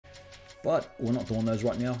But we're not doing those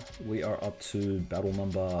right now. We are up to battle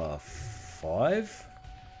number 5.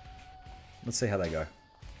 Let's see how they go.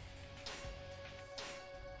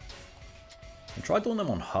 I tried doing them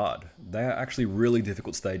on hard. They are actually really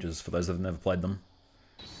difficult stages for those that have never played them.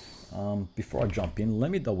 Before I jump in, let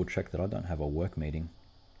me double check that I don't have a work meeting.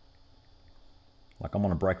 Like, I'm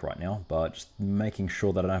on a break right now, but just making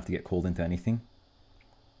sure that I don't have to get called into anything.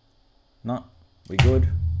 No, we good,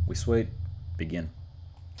 we sweet, begin.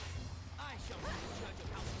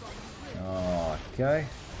 Okay.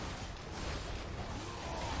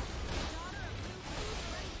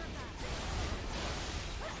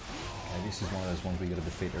 This is one of those ones we gotta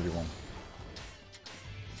defeat everyone.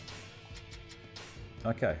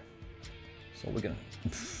 Okay. So we're gonna...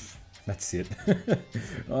 That's it.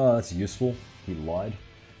 Oh, that's useful. He lied.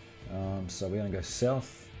 So we're gonna go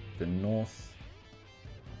south, then north,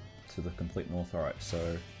 to the complete north. Alright,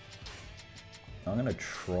 so... I'm gonna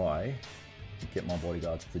try to get my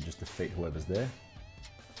bodyguards to just defeat whoever's there.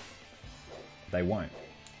 They won't,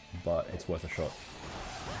 but it's worth a shot.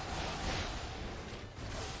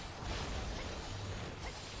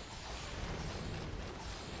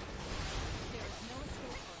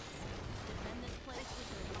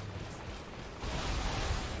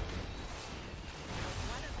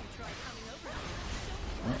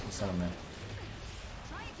 Someone there.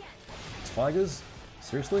 Tigers?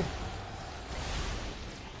 Seriously?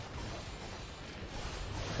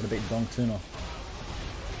 Gotta beat Dong Tuna.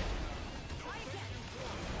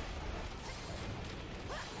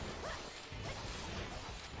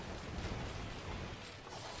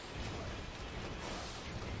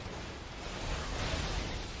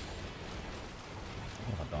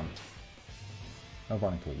 What have I done? I'm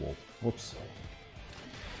running to a wall. Whoops.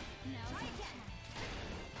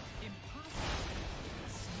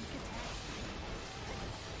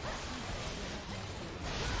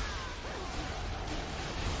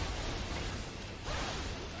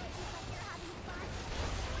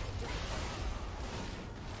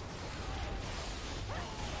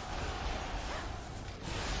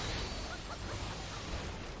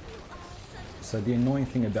 So the annoying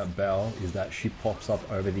thing about Bao is that she pops up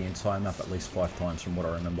over the entire map at least 5 times from what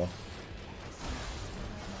I remember.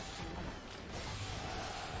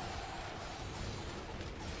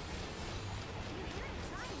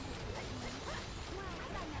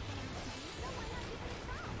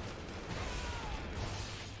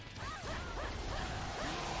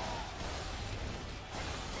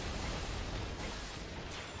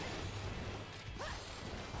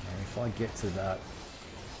 And if I get to that...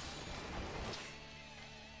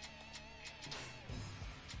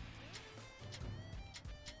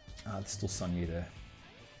 there's still Sun Yi there.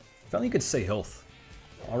 If only you could see health.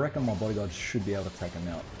 I reckon my bodyguards should be able to take him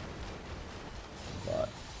out. But...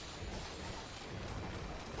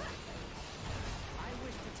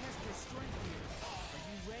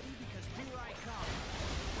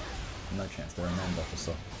 no chance, they're a named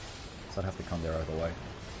officer. So I'd have to come their other way.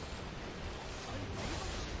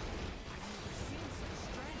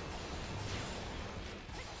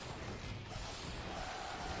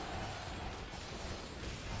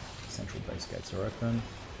 Central base gates are open.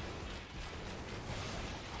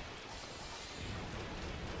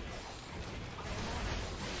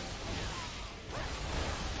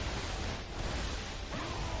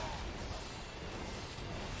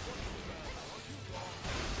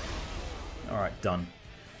 Alright, done.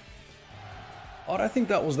 I don't think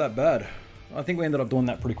that was that bad. I think we ended up doing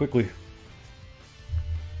that pretty quickly.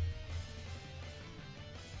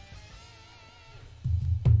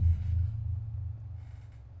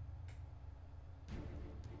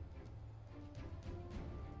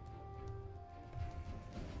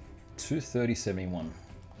 $230.71.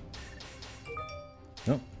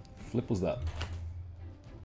 Nope, flip was that.